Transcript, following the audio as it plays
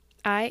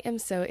I am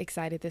so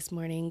excited this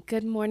morning.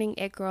 Good morning,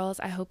 it girls.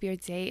 I hope your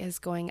day is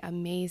going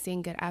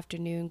amazing. Good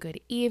afternoon, good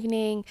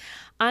evening.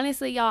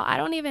 Honestly, y'all, I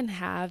don't even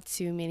have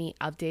too many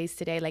updates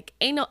today. Like,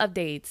 ain't no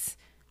updates.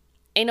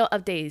 Ain't no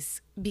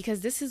updates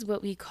because this is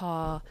what we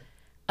call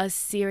a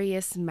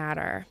serious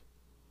matter.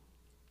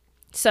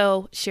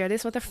 So, share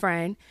this with a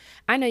friend.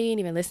 I know you didn't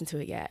even listen to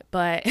it yet,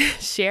 but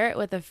share it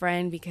with a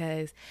friend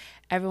because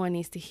everyone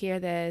needs to hear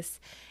this.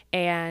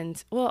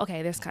 And, well,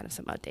 okay, there's kind of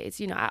some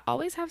updates. I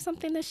always have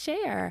something to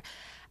share.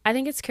 I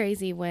think it's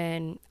crazy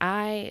when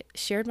I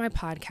shared my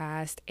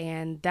podcast,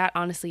 and that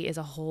honestly is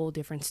a whole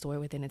different story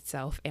within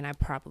itself. And I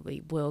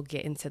probably will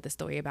get into the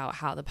story about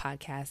how the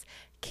podcast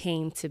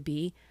came to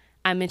be.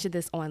 I mentioned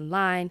this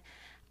online.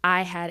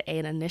 I had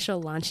an initial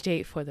launch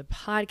date for the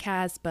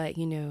podcast, but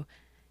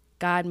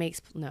God makes,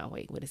 no,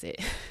 wait, what is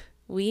it?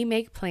 We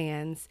make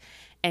plans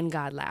and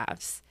God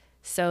laughs.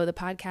 So the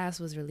podcast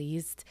was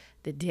released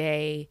the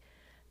day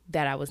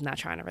that I was not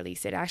trying to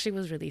release it. It actually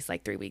was released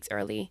like 3 weeks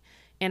early.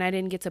 And I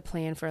didn't get to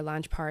plan for a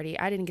launch party.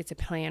 I didn't get to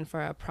plan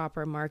for a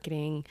proper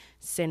marketing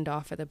send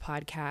off for the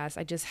podcast.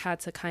 I just had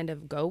to kind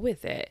of go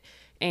with it.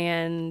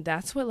 And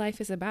that's what life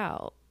is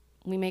about.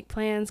 We make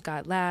plans,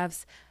 God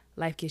laughs,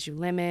 life gives you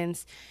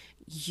lemons.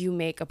 You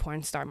make a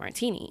porn star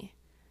martini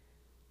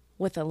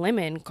with a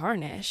lemon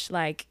garnish.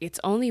 Like, it's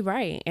only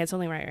right. It's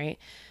only right, right?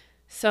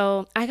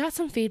 So I got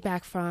some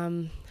feedback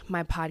from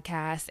my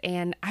podcast,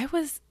 and I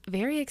was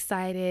very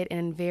excited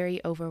and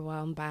very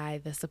overwhelmed by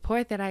the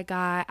support that I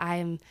got.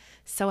 I'm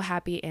so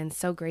happy and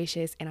so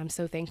gracious, and I'm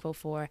so thankful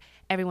for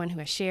everyone who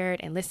has shared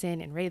and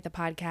listened and rated the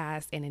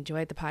podcast and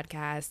enjoyed the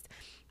podcast.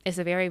 It's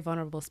a very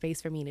vulnerable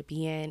space for me to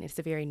be in. It's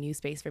a very new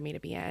space for me to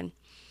be in.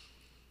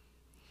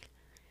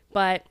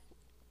 But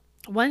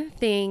one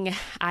thing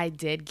I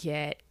did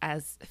get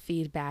as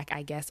feedback,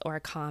 I guess, or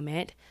a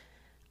comment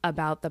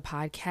about the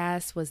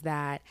podcast was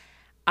that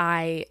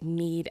I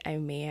need a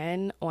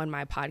man on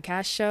my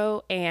podcast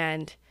show.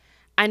 And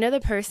I know the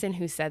person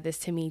who said this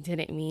to me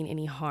didn't mean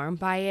any harm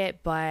by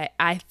it, but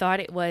I thought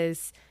it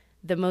was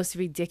the most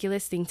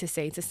ridiculous thing to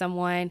say to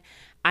someone.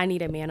 I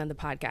need a man on the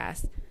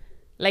podcast.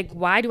 Like,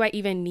 why do I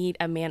even need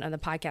a man on the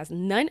podcast?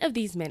 None of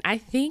these men, I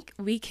think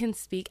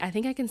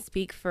I can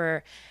speak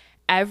for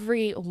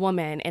every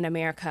woman in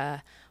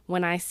America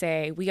when I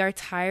say we are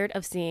tired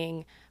of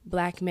seeing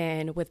Black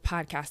men with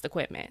podcast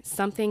equipment.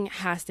 Something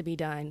has to be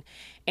done.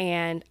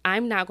 And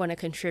I'm not going to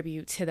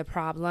contribute to the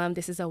problem.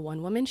 This is a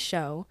one-woman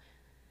show.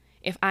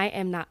 If I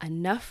am not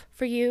enough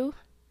for you,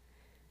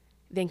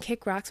 then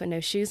kick rocks with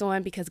no shoes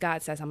on because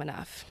God says I'm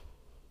enough.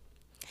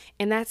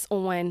 And that's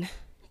on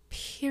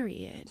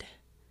period.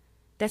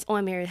 That's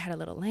on Mary Had a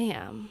Little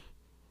Lamb.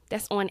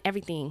 That's on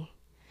everything.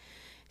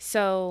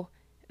 So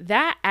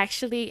that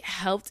actually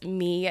helped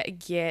me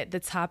get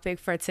the topic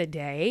for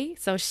today.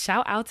 So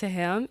shout out to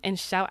him and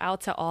shout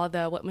out to all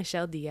the what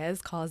Michelle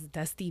Diaz calls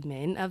dusty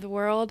men of the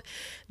world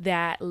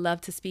that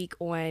love to speak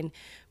on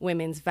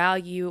women's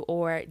value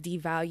or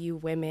devalue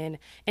women.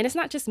 And it's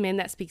not just men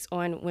that speaks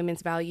on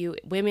women's value.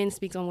 Women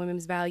speaks on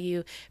women's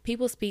value.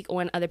 People speak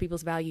on other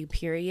people's value,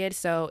 period.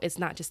 So it's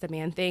not just a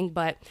man thing.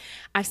 But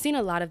I've seen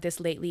a lot of this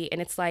lately,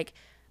 and it's like,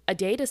 a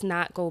day does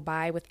not go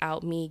by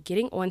without me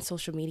getting on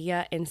social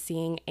media and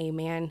seeing a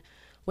man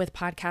with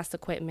podcast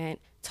equipment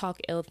talk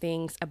ill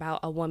things about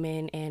a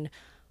woman and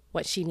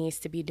what she needs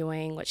to be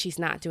doing, what she's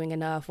not doing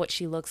enough, what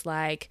she looks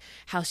like,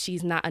 how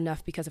she's not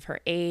enough because of her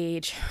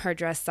age, her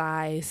dress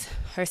size,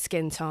 her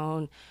skin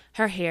tone,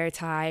 her hair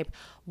type,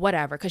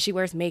 whatever, because she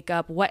wears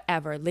makeup,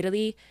 whatever,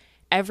 literally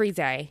every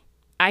day.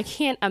 I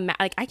can't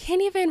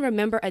even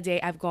remember a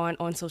day I've gone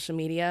on social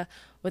media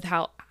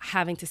without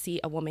having to see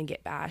a woman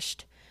get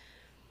bashed.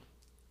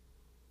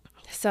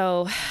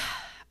 So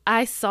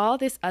I saw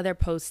this other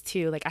post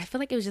too. Like, I feel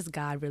like it was just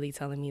God really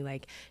telling me,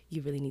 like,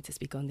 you really need to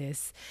speak on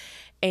this.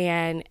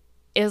 And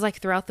it was like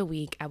throughout the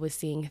week, I was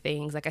seeing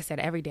things. Like I said,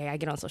 every day I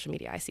get on social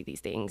media, I see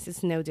these things.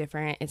 It's no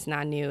different. It's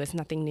not new. It's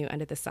nothing new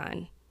under the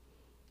sun.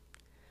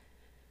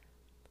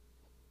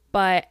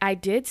 But I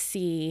did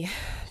see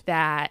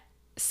that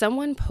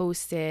someone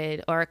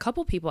posted, or a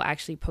couple people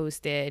actually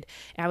posted,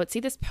 and I would see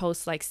this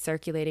post like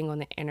circulating on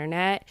the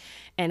internet,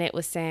 and it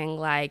was saying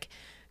like,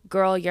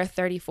 girl, you're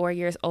 34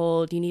 years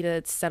old. You need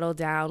to settle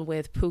down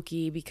with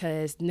Pookie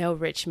because no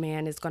rich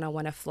man is going to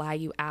want to fly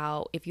you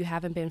out. If you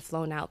haven't been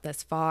flown out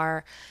thus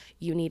far,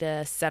 you need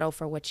to settle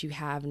for what you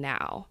have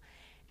now.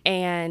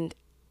 And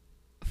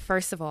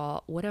first of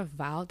all, what a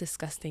vile,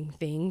 disgusting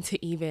thing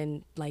to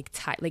even like,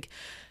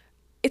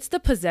 it's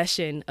the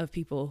possession of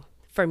people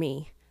for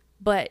me.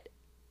 But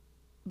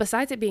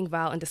besides it being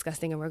vile and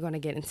disgusting, and we're going to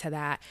get into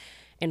that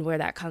and where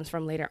that comes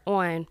from later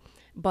on,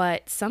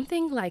 but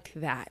something like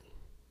that,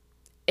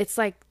 it's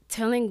like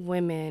telling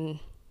women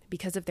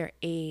because of their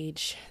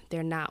age,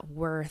 they're not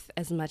worth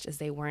as much as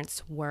they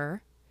once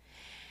were.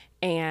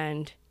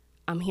 And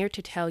I'm here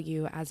to tell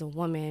you, as a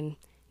woman,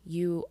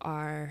 you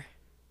are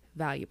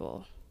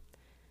valuable.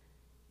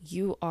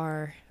 You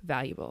are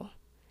valuable.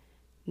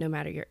 No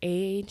matter your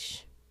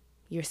age,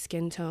 your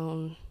skin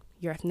tone,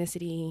 your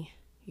ethnicity,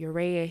 your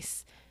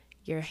race,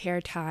 your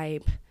hair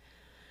type,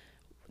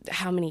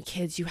 how many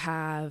kids you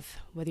have,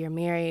 whether you're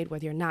married,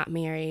 whether you're not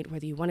married,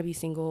 whether you want to be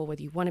single,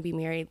 whether you want to be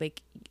married.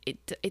 Like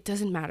it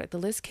doesn't matter. The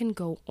list can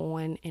go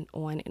on and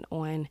on and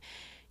on.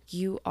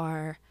 You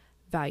are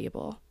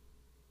valuable.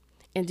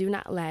 And do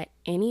not let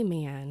any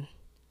man,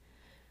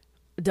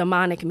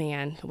 demonic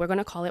man, we're going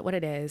to call it what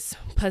it is,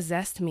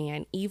 possessed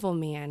man, evil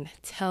man,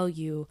 tell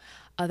you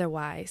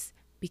otherwise.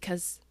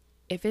 Because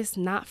if it's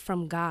not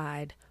from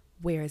God,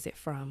 where is it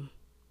from?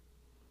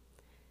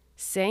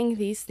 Saying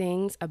these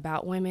things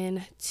about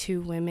women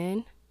to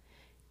women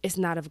is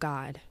not of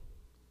God.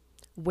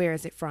 Where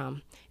is it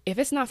from? If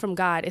it's not from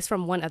God, it's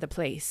from one other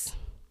place.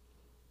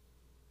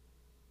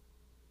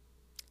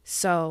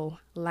 So,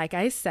 like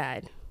I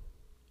said,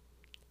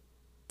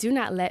 do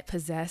not let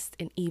possessed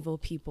and evil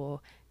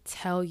people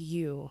tell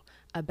you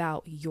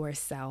about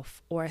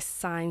yourself or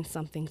assign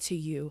something to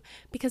you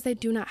because they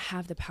do not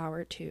have the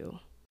power to.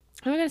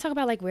 And we're going to talk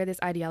about like where this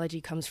ideology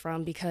comes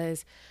from,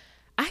 because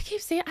I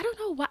keep saying, I don't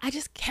know why, I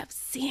just kept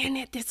seeing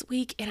it this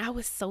week and I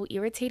was so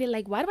irritated.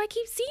 Like, why do I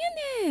keep seeing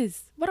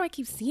this? Why do I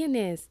keep seeing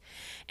this?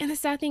 And the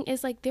sad thing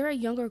is, like, there are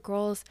younger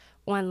girls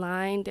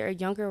online, there are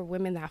younger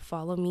women that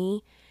follow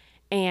me,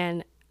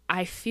 and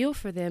I feel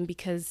for them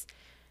because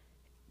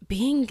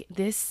being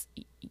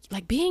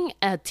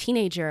a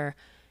teenager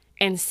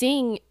and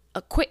seeing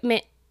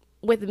equipment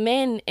with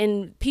men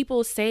and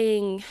people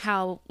saying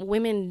how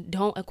women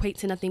don't equate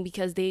to nothing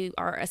because they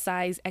are a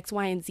size X,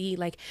 Y, and Z,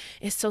 like,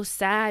 it's so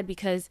sad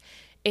because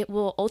it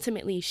will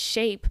ultimately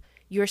shape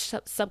your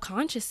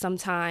subconscious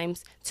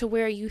sometimes to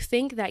where you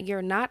think that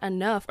you're not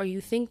enough or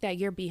you think that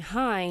you're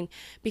behind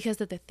because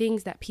of the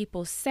things that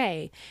people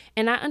say.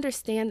 And I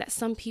understand that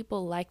some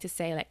people like to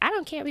say, like, I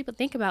don't care what people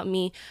think about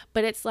me,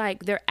 but it's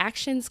like their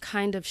actions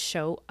kind of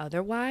show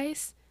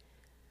otherwise.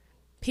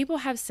 People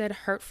have said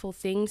hurtful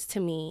things to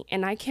me,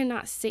 and I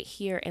cannot sit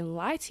here and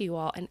lie to you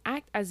all and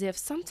act as if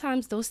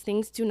sometimes those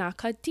things do not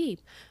cut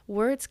deep.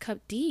 Words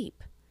cut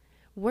deep.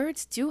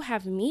 Words do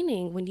have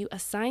meaning when you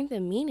assign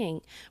them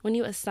meaning, when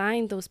you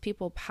assign those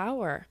people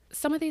power.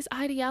 Some of these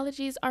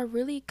ideologies are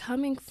really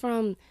coming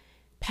from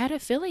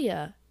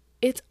pedophilia.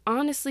 It's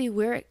honestly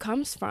where it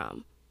comes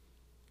from.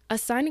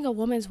 Assigning a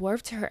woman's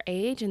worth to her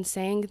age and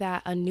saying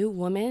that a new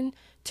woman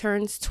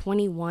turns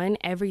 21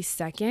 every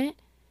second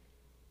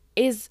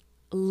is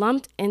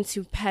lumped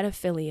into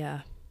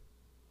pedophilia,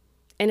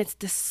 and it's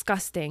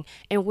disgusting.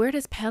 And where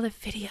does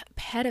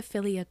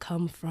pedophilia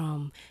come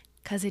from?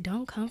 Because it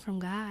don't come from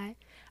God.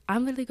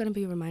 I'm literally going to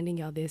be reminding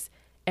y'all this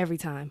every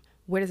time.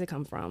 Where does it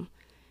come from?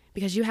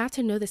 Because you have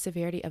to know the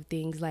severity of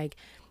things. Like,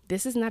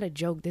 this is not a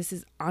joke. This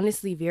is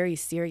honestly very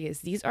serious.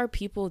 These are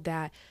people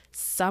that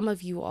some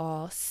of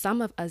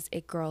us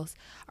it girls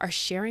are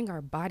sharing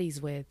our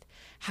bodies with,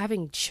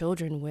 having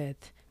children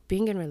with,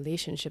 being in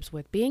relationships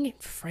with, being in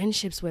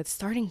friendships with,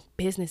 starting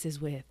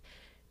businesses with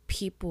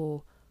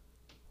people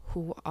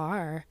who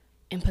are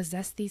and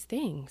possess these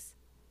things.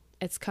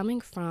 It's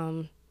coming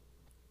from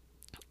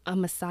a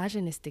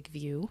misogynistic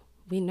view.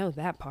 We know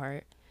that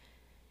part.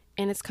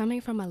 And it's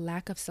coming from a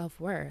lack of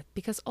self-worth,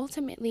 because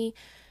ultimately,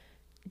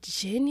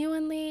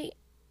 generally,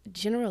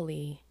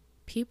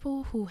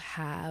 people who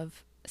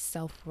have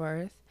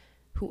self-worth,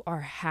 who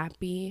are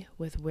happy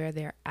with where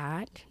they're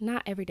at,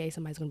 not every day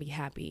somebody's going to be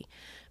happy,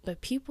 but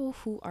people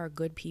who are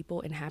good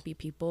people and happy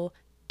people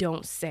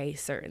don't say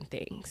certain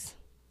things.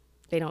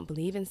 They don't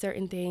believe in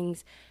certain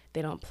things.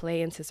 They don't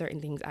play into certain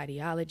things'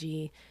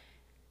 ideology.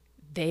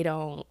 They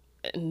don't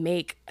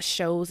make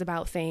shows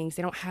about things.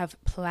 They don't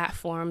have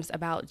platforms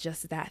about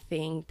just that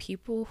thing.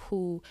 People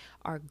who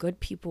are good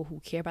people, who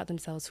care about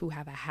themselves, who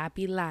have a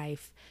happy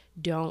life,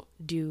 don't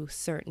do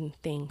certain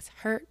things.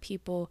 Hurt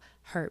people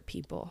hurt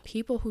people.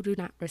 People who do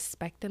not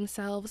respect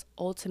themselves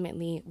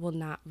ultimately will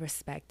not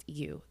respect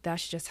you.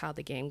 That's just how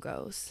the game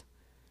goes.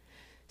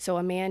 So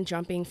a man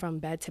jumping from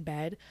bed to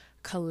bed,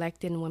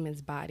 collecting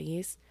women's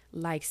bodies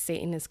like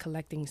Satan is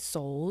collecting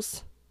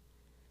souls,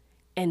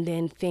 and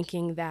then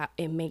thinking that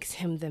it makes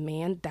him the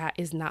man, that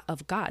is not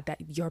of God,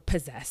 that you're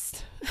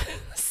possessed,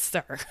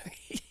 sir.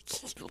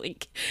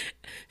 Like,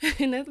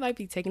 and that might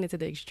be taking it to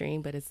the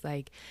extreme, but it's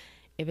like,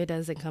 if it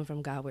doesn't come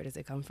from God, where does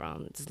it come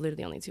from? It's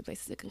literally only two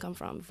places it can come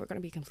from, if we're going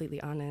to be completely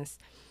honest.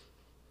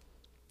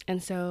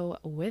 And so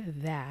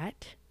with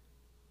that,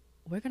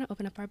 we're going to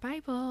open up our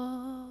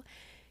Bible.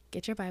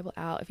 Get your Bible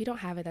out. If you don't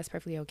have it, that's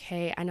perfectly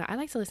okay. I know I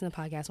like to listen to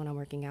podcasts when I'm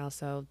working out,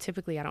 so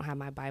typically I don't have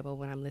my Bible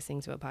when I'm listening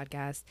to a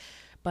podcast,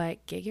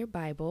 but get your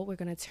Bible. We're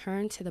going to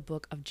turn to the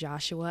book of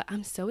Joshua.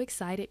 I'm so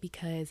excited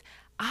because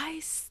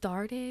I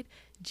started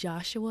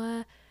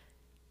Joshua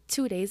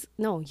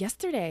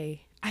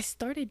yesterday. I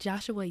started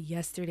Joshua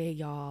yesterday,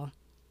 y'all.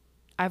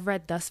 I've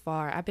read thus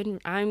far.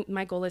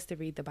 My goal is to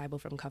read the Bible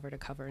from cover to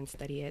cover and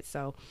study it,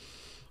 so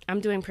I'm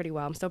doing pretty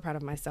well. I'm so proud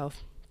of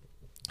myself.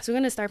 So we're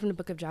going to start from the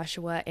book of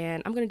Joshua,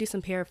 and I'm going to do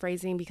some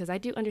paraphrasing because I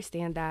do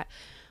understand that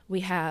we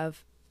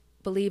have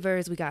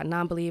believers, we got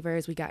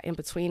non-believers, we got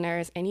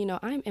in-betweeners, and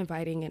I'm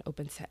inviting and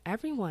open to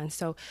everyone.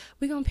 So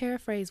we're going to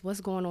paraphrase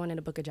what's going on in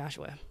the book of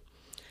Joshua.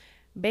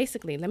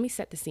 Basically, let me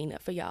set the scene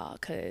up for y'all,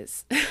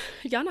 because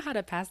y'all know how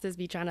the pastors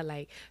be trying to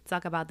like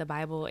talk about the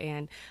Bible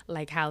and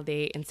like how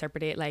they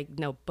interpret it. Like,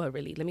 no, but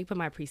really, let me put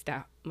my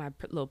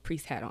little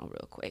priest hat on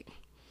real quick.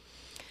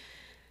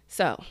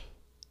 So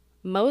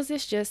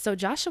so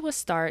Joshua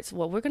starts,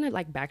 well, we're going to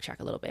like backtrack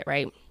a little bit,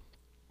 right?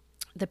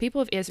 The people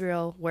of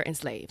Israel were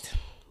enslaved.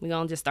 We're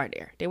going to just start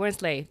there. They were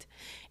enslaved.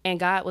 And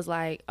God was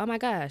like, oh my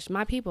gosh,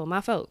 my people,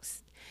 my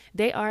folks,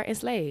 they are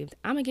enslaved.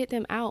 I'm going to get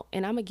them out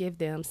and I'm going to give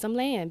them some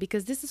land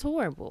because this is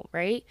horrible,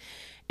 right?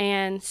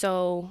 And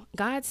so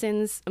God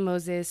sends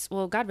Moses.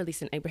 Well, God really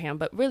sent Abraham,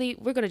 but really,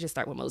 we're going to just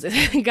start with Moses.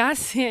 God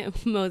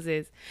sent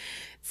Moses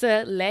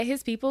to let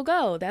his people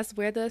go. That's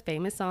where the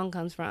famous song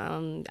comes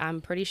from.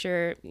 I'm pretty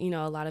sure,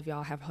 a lot of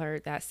y'all have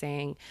heard that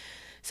saying.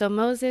 So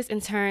Moses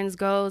in turns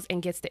goes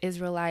and gets the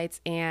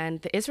Israelites,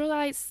 and the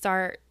Israelites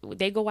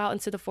they go out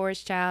into the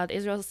forest, child. The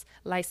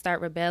Israelites start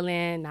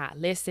rebelling, not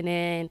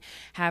listening,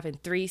 having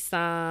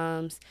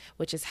threesomes,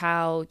 which is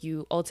how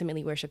you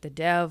ultimately worship the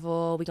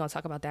devil. We're going to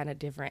talk about that in a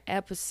different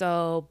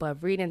episode,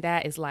 but reading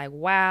that is like,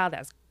 wow,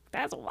 that's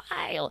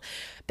wild.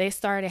 They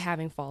started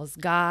having false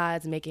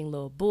gods, making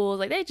little bulls.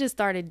 Like they just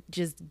started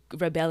just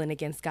rebelling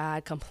against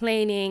God,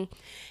 complaining.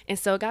 And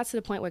so it got to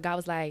the point where God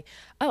was like,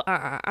 oh,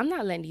 I'm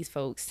not letting these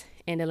folks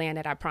in the land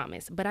that I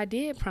promised. But I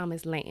did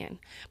promise land.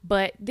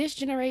 But this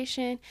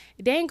generation,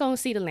 they ain't going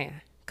to see the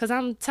land. Because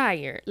I'm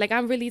tired. Like,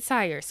 I'm really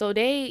tired. So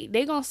they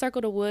going to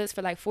circle the woods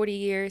for like 40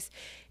 years.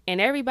 And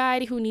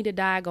everybody who need to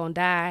die going to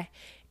die.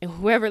 And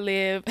whoever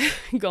live,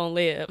 gonna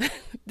live.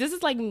 This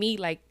is like me,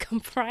 like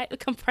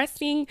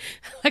compressing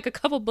like a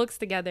couple books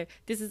together.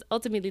 This is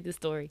ultimately the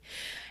story.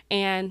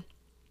 And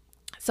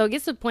so it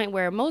gets to the point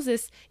where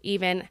Moses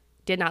even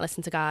did not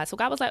listen to God. So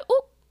God was like,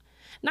 "Ooh,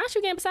 not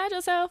you getting beside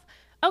yourself.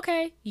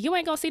 Okay, you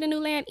ain't gonna see the new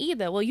land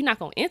either. Well, you're not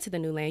gonna enter the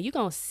new land. You're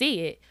gonna see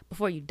it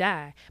before you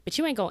die, but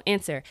you ain't gonna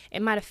enter.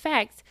 And matter of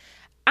fact,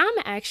 I'm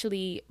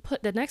actually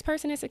put the next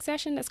person in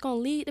succession that's going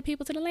to lead the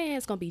people to the land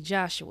is going to be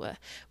Joshua.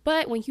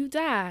 But when you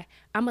die,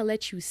 I'm going to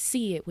let you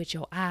see it with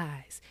your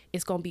eyes.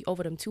 It's going to be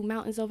over them 2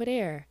 mountains over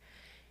there.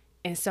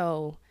 And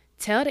so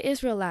tell the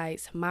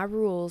Israelites my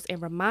rules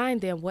and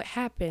remind them what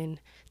happened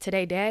to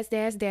their dad's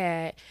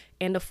dad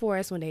in the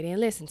forest when they didn't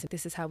listen to.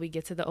 This is how we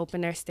get to the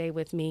opener. Stay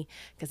with me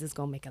because it's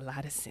going to make a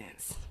lot of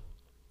sense.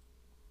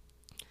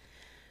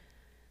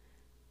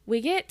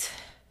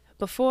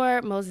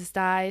 Before Moses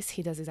dies,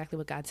 he does exactly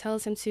what God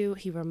tells him to.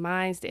 He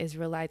reminds the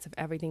Israelites of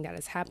everything that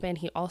has happened.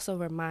 He also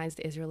reminds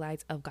the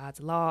Israelites of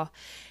God's law,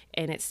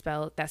 and that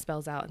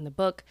spells out in the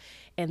book.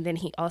 And then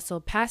he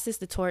also passes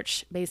the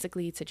torch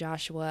basically to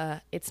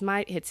Joshua.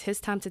 It's his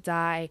time to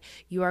die.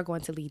 You are going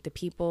to lead the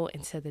people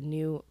into the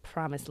new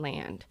promised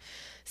land.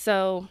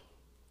 So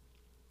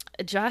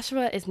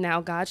Joshua is now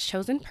God's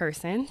chosen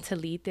person to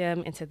lead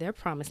them into their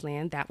promised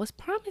land that was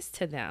promised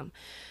to them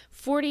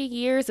 40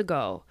 years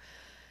ago.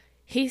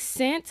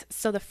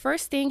 So the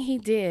first thing he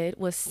did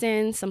was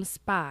send some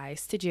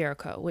spies to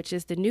Jericho, which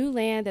is the new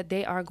land that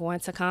they are going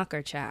to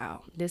conquer,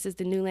 child. This is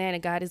the new land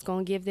and God is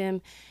going to give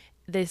them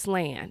this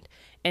land.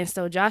 And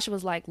so Joshua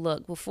was like,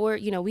 look, before,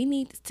 we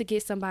need to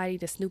get somebody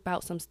to snoop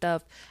out some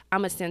stuff.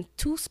 I'm going to send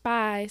 2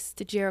 spies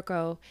to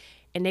Jericho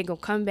and they're going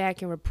to come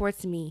back and report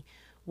to me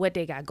what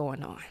they got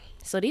going on.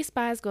 So these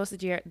spies go to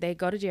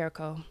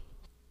Jericho.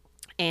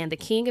 And the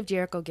king of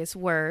Jericho gets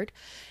word,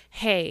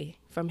 hey,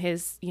 from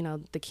his,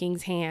 the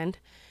king's hand,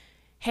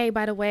 hey,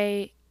 by the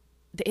way,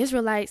 the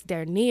Israelites,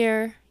 they're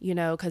near,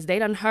 because they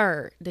done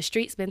heard. The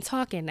street's been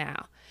talking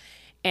now.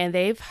 And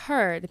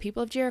the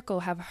people of Jericho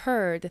have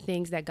heard the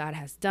things that God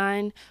has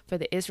done for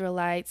the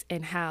Israelites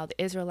and how the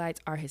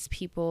Israelites are his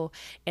people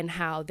and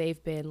how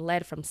they've been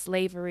led from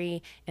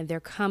slavery and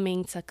they're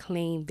coming to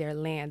claim their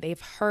land.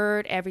 They've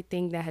heard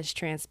everything that has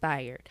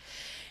transpired.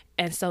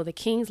 And so the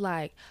king's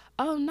like,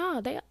 oh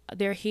no,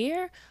 they're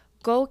here.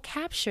 Go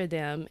capture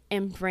them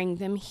and bring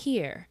them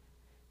here.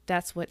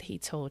 That's what he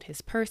told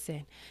his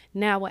person.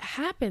 Now what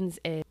happens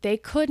is they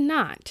could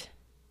not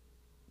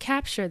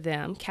capture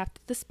the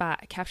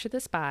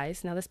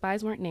spies. Now the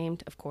spies weren't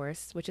named, of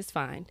course, which is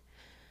fine.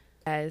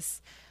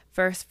 As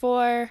verse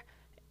 4,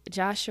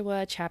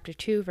 Joshua chapter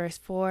 2, verse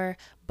 4,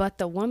 but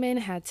the woman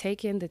had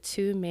taken the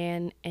 2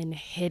 men and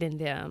hidden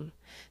them.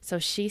 So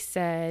she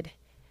said,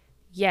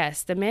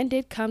 yes, the men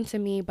did come to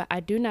me, but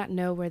I do not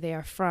know where they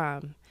are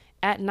from.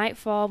 At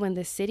nightfall, when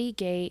the city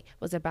gate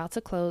was about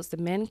to close, the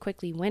men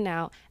quickly went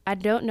out. I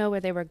don't know where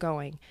they were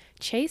going.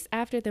 Chase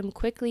after them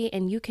quickly,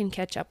 and you can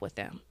catch up with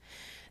them.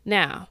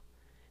 Now,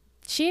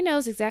 she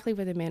knows exactly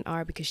where the men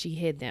are because she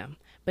hid them.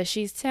 But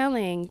she's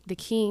telling the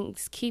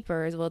king's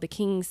keepers, the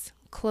king's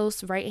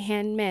close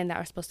right-hand men that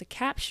are supposed to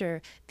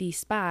capture these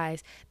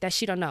spies, that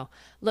she don't know.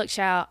 Look,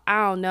 child,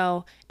 I don't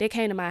know. They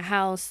came to my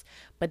house,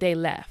 but they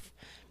left.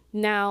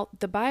 Now,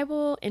 the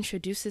Bible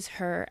introduces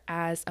her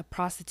as a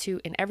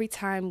prostitute, and every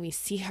time we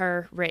see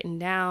her written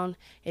down,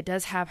 it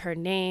does have her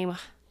name.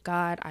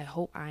 God, I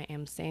hope I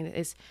am saying it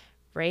is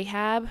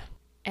Rahab.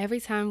 Every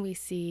time we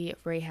see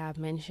Rahab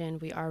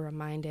mentioned, we are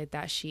reminded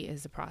that she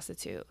is a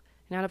prostitute.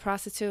 Now, the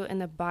prostitute in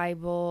the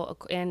Bible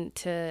and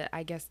to,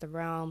 I guess, the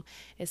realm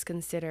is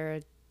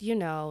considered, this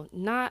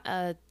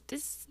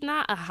is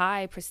not a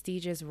high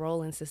prestigious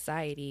role in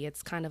society.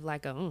 It's kind of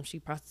like she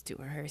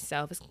prostituting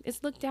herself.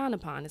 It's looked down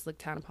upon. It's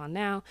looked down upon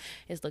now.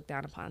 It's looked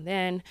down upon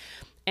then.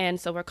 And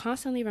so we're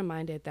constantly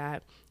reminded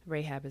that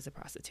Rahab is a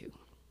prostitute.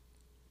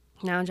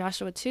 Now in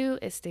Joshua 2,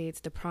 it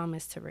states the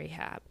promise to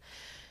Rahab.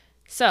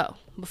 So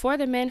before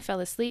the men fell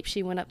asleep,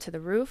 she went up to the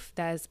roof.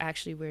 That is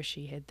actually where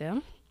she hid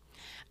them.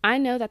 I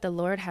know that the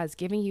Lord has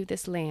given you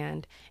this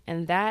land,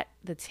 and that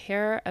the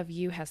terror of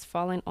you has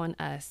fallen on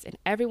us, and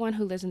everyone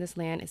who lives in this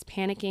land is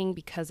panicking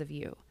because of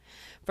you.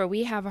 For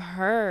we have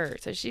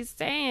heard, so she's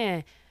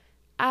saying,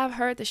 I've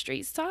heard the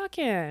streets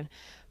talking.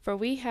 For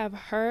we have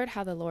heard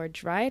how the Lord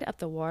dried up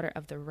the water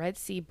of the Red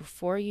Sea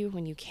before you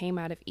when you came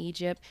out of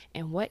Egypt,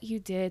 and what you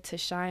did to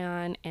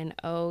Sihon and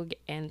Og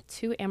and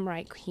 2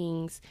 Amorite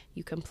kings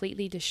you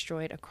completely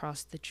destroyed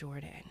across the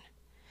Jordan.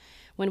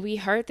 When we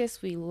heard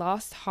this, we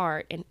lost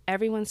heart, and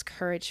everyone's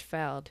courage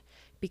failed.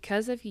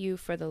 Because of you,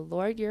 for the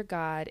Lord your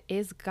God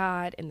is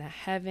God in the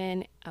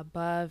heaven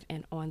above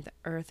and on the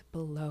earth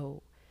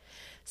below.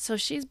 So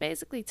she's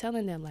basically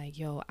telling them like,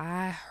 yo,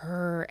 I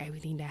heard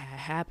everything that had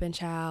happened,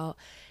 child.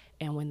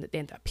 And when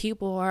the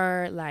people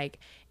heard, like,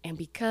 and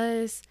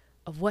because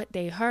of what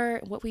they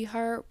heard, what we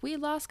heard, we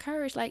lost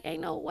courage. Like,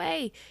 ain't no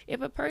way.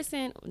 If a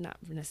person, not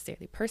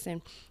necessarily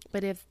person,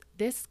 but if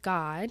this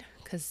God,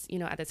 because,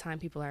 at the time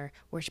people are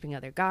worshiping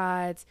other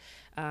gods,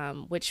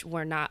 which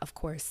were not, of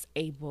course,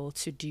 able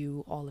to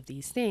do all of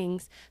these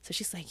things. So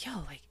she's like, yo,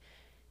 like,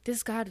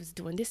 this God was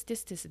doing this,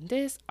 and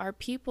this. Our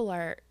people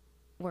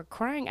were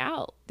crying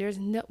out.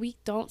 We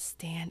don't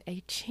stand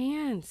a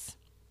chance.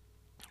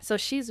 So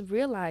she's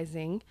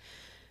realizing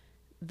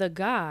the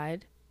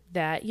God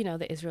that,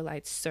 the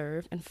Israelites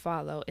serve and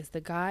follow is the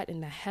God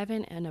in the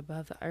heaven and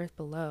above the earth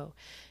below.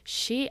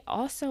 She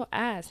also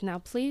asked, now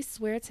please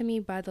swear to me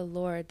by the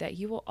Lord that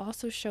you will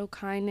also show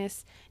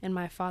kindness in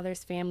my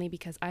father's family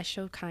because I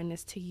showed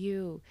kindness to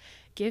you.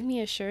 Give me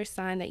a sure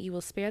sign that you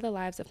will spare the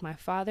lives of my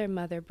father,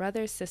 mother,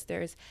 brothers,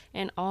 sisters,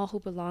 and all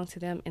who belong to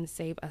them and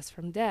save us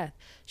from death.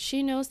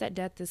 She knows that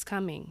death is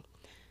coming.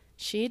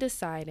 She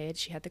decided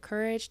she had the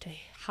courage to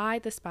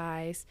hide the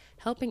spies,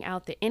 helping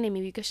out the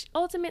enemy because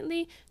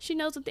ultimately she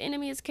knows what the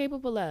enemy is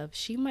capable of.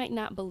 She might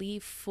not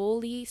believe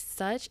fully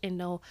such and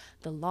know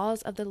the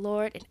laws of the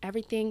Lord and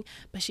everything,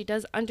 but she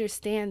does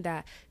understand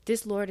that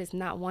this Lord is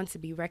not one to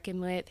be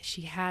reckoned with.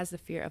 She has the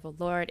fear of the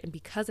Lord, and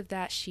because of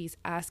that, she's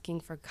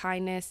asking for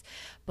kindness.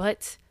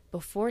 But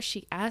before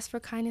she asks for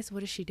kindness,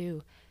 what does she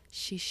do?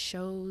 She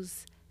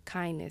shows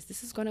kindness.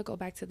 This is going to go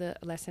back to the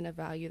lesson of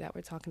value that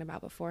we're talking about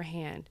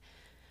beforehand.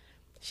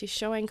 She's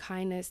showing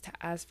kindness to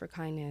ask for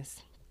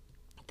kindness.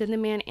 Then the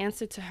man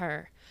answered to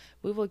her,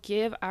 we will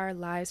give our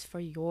lives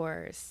for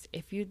yours.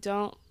 If you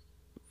don't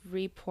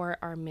report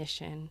our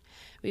mission,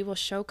 we will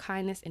show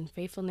kindness and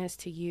faithfulness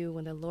to you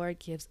when the Lord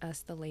gives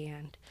us the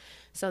land.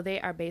 So they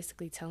are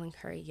basically telling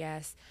her,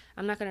 yes.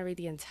 I'm not going to read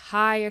the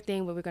entire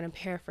thing, but we're going to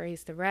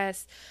paraphrase the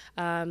rest.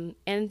 And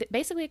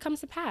basically it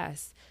comes to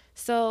pass.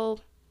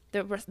 So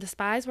the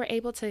spies were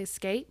able to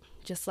escape,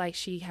 just like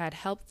she had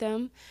helped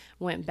them,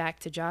 went back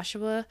to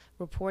Joshua,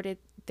 reported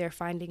their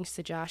findings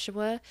to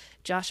Joshua.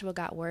 Joshua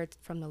got word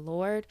from the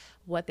Lord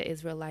what the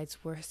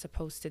Israelites were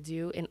supposed to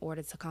do in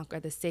order to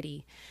conquer the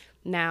city.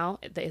 Now,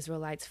 the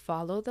Israelites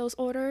followed those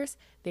orders.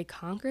 They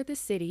conquered the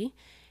city.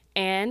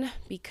 And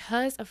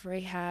because of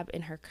Rahab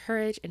and her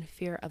courage and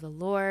fear of the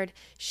Lord,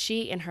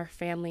 she and her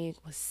family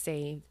was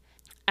saved.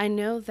 I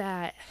know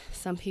that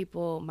some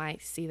people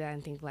might see that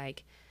and think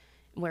like,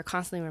 we're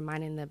constantly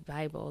reminding the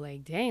Bible,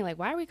 like, dang, like,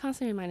 why are we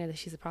constantly reminding that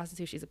she's a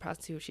prostitute, she's a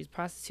prostitute, she's a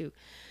prostitute?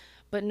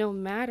 But no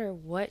matter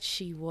what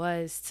she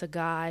was to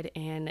God,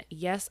 and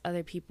yes,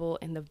 other people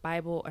in the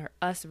Bible or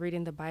us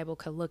reading the Bible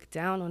could look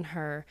down on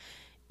her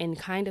and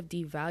kind of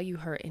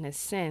devalue her in a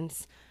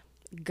sense,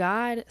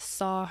 God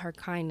saw her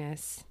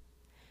kindness.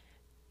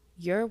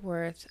 Your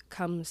worth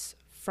comes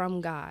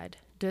from God,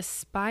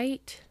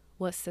 despite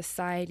what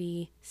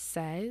society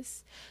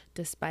says,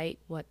 despite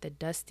what the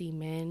dusty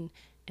men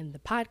in the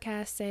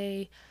podcast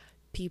say,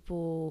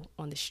 people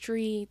on the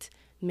street,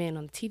 men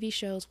on the TV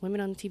shows, women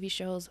on the TV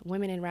shows,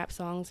 women in rap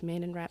songs,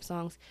 men in rap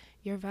songs.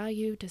 Your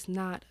value does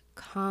not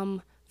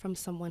come from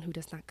someone who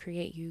does not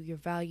create you. Your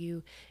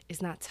value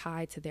is not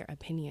tied to their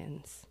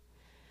opinions.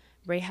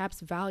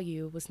 Rahab's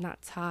value was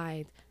not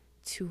tied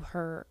to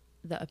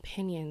the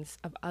opinions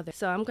of others.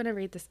 So I'm going to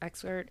read this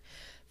excerpt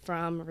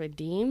from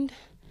Redeemed,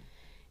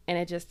 and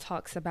it just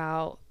talks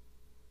about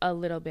a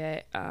little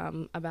bit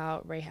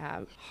about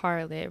Rahab,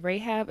 harlot.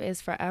 Rahab is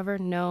forever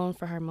known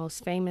for her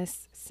most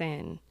famous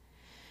sin.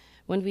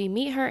 When we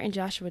meet her in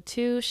Joshua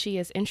 2, she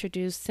is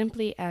introduced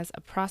simply as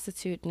a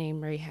prostitute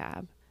named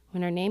Rahab.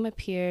 When her name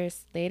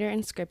appears later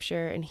in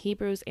Scripture, in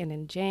Hebrews and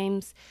in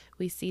James,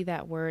 we see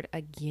that word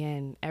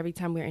again. Every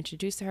time we're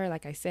introduced to her,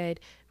 like I said,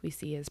 we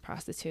see as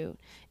prostitute.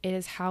 It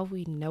is how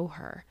we know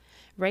her.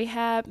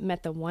 Rahab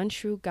met the one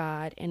true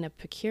God in a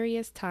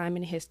precarious time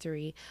in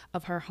history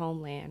of her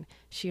homeland.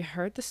 She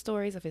heard the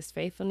stories of his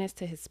faithfulness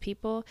to his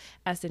people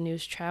as the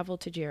news traveled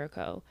to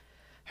Jericho.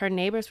 Her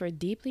neighbors were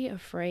deeply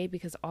afraid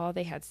because all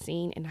they had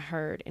seen and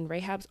heard. In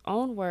Rahab's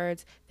own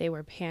words, they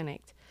were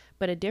panicked.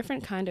 But a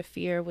different kind of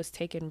fear was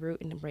taking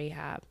root in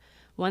Rahab,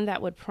 one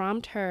that would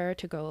prompt her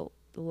to go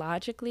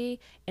logically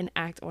and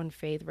act on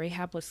faith.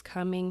 Rahab was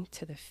coming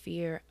to the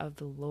fear of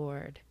the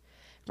Lord.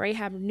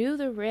 Rahab knew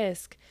the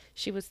risk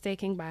she was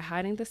taking by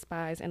hiding the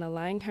spies and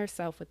aligning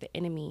herself with the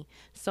enemy,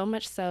 so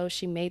much so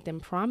she made them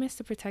promise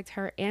to protect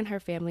her and her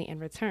family in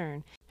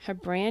return. Her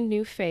brand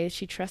new faith,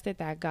 she trusted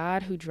that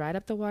God, who dried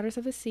up the waters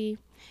of the sea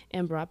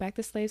and brought back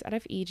the slaves out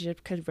of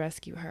Egypt, could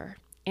rescue her.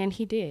 And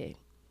he did.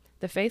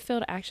 The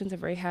faith-filled actions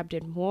of Rahab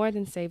did more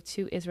than save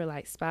two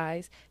Israelite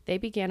spies. They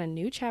began a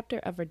new chapter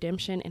of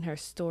redemption in her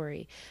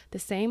story. The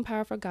same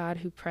powerful God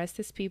who pressed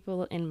his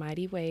people in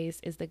mighty ways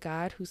is the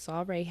God who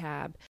saw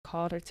Rahab,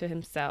 called her to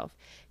himself.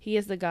 He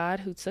is the God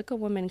who took a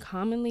woman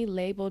commonly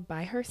labeled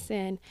by her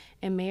sin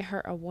and made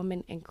her a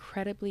woman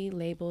incredibly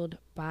labeled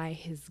by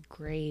his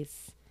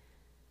grace.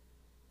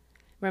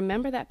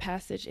 Remember that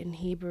passage in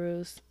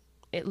Hebrews?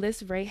 It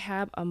lists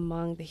Rahab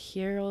among the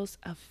heroes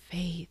of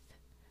faith.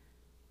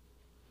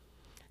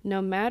 No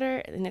matter,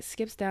 and it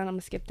skips down, I'm going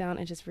to skip down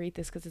and just read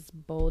this because it's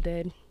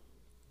bolded.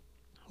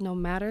 No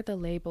matter the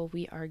label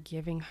we are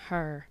giving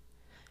her,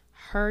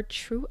 her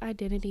true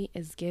identity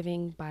is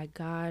given by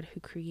God who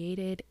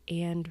created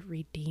and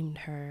redeemed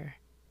her.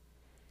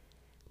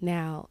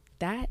 Now,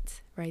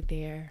 that right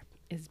there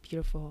is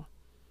beautiful.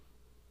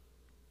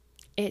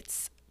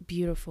 It's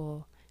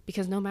beautiful.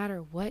 Because no matter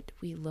what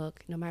we look,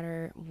 no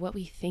matter what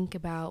we think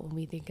about when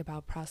we think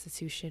about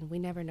prostitution, we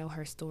never know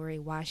her story,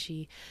 why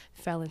she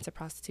fell into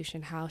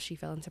prostitution, how she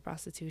fell into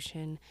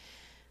prostitution.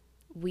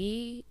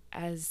 We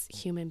as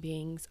human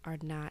beings are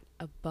not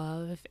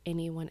above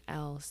anyone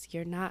else.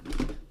 You're not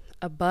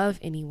above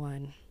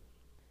anyone.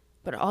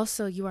 But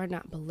also you are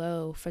not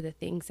below for the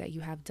things that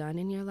you have done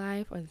in your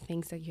life or the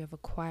things that you have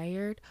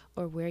acquired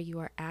or where you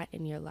are at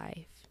in your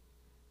life.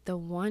 The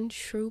one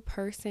true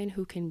person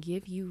who can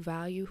give you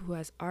value, who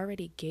has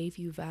already gave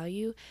you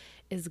value,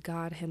 is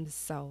God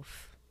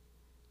himself.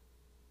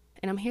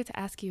 And I'm here to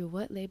ask you,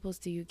 what labels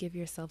do you give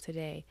yourself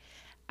today?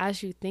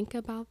 As you think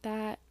about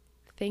that,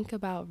 think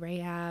about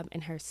Rahab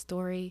and her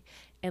story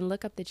and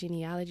look up the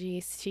genealogy.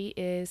 She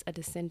is a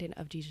descendant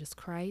of Jesus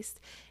Christ.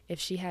 If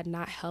she had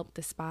not helped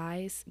the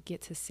spies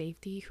get to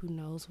safety, who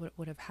knows what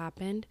would have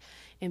happened.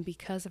 And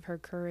because of her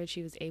courage,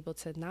 she was able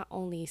to not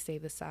only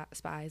save the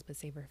spies, but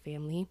save her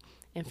family,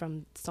 and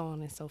from so on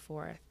and so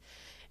forth.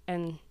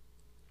 And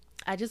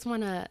I just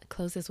want to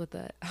close this with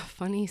a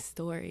funny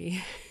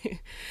story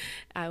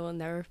I will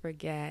never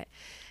forget,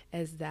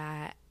 is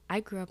that I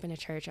grew up in a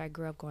church. I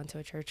grew up going to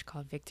a church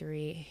called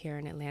Victory here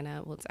in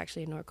Atlanta. Well, it's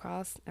actually in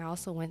Norcross. I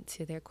also went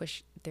to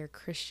their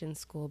Christian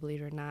school,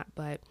 believe it or not.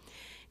 But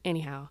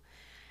anyhow,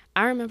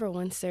 I remember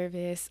one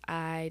service,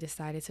 I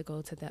decided to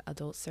go to the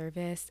adult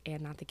service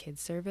and not the kids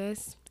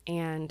service.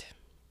 And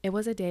it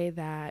was a day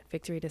that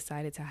Victory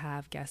decided to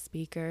have guest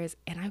speakers,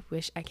 and I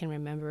wish I can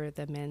remember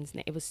the men's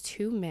name. It was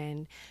two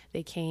men.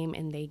 They came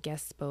and they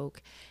guest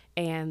spoke,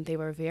 and they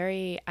were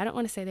very, I don't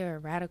want to say they were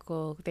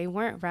radical. They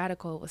weren't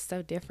radical. It was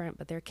so different,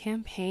 but their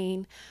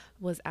campaign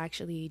was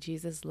actually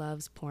Jesus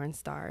Loves Porn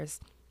Stars.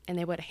 And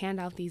they would hand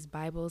out these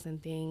Bibles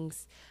and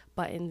things,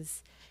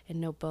 buttons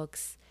and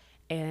notebooks,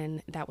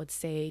 and that would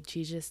say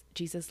Jesus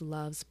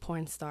loves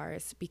porn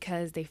stars,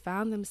 because they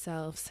found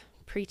themselves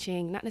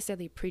preaching, not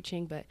necessarily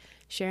preaching, but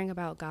sharing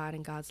about God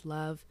and God's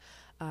love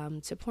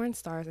to porn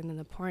stars and in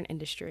the porn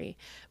industry,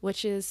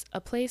 which is a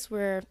place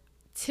where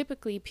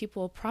typically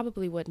people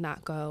probably would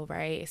not go,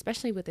 right?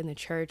 Especially within the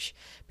church,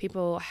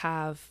 people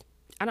have,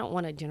 I don't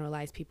want to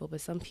generalize people, but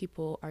some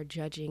people are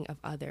judging of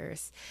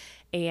others.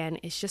 And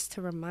it's just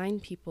to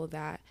remind people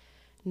that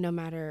no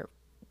matter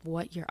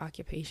what your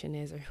occupation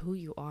is or who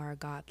you are,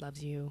 God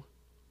loves you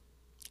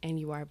and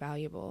you are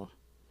valuable.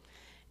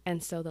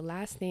 And so the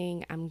last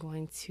thing I'm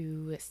going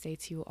to say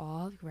to you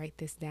all, write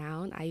this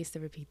down. I used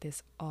to repeat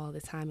this all the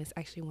time. It's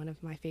actually one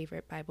of my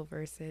favorite Bible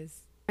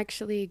verses. I'm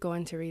actually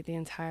going to read the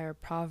entire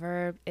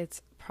proverb.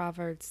 It's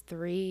Proverbs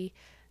 3.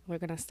 We're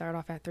going to start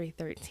off at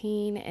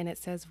 3:13, and it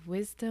says,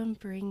 wisdom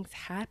brings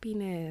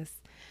happiness.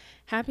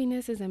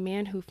 Happiness is a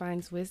man who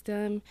finds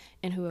wisdom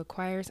and who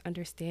acquires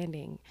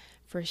understanding,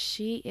 for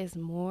she is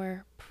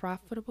more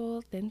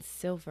profitable than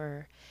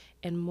silver,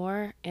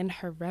 and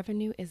her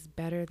revenue is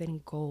better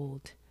than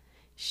gold.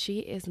 She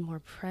is more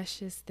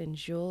precious than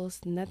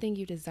jewels. Nothing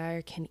you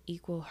desire can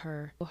equal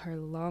her. Her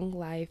long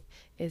life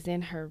is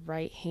in her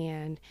right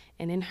hand,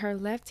 and in her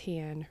left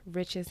hand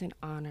riches and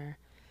honor.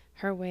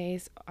 Her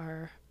ways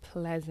are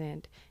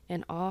pleasant,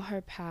 and all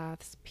her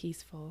paths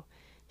peaceful.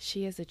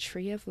 She is a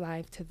tree of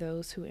life to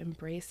those who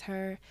embrace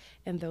her,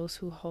 and those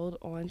who hold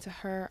on to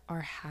her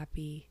are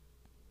happy.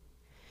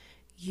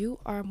 You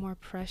are more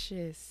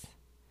precious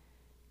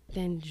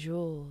than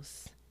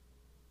jewels,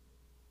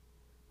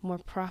 more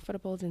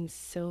profitable than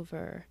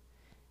silver.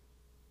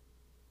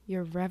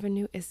 Your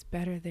revenue is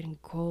better than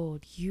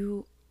gold.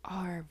 You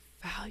are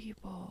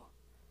valuable.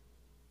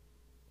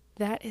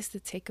 That is the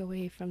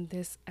takeaway from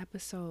this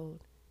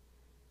episode.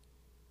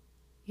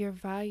 Your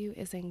value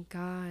is in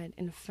God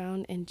and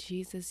found in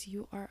Jesus.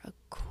 You are a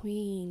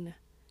queen.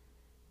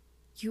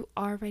 You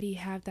already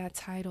have that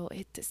title.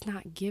 It is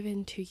not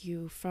given to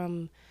you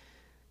from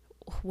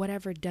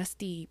whatever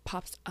dusty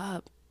pops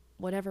up,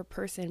 whatever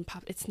person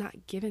pops. It's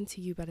not given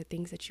to you by the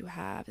things that you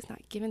have. It's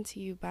not given to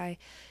you by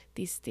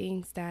these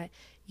things that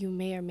you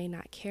may or may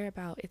not care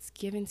about. It's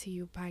given to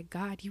you by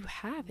God. You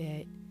have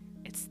it.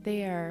 It's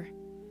there.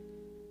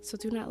 So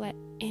do not let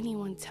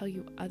anyone tell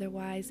you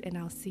otherwise. And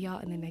I'll see y'all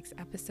in the next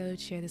episode.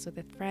 Share this with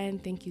a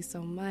friend. Thank you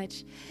so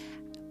much.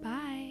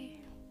 Bye.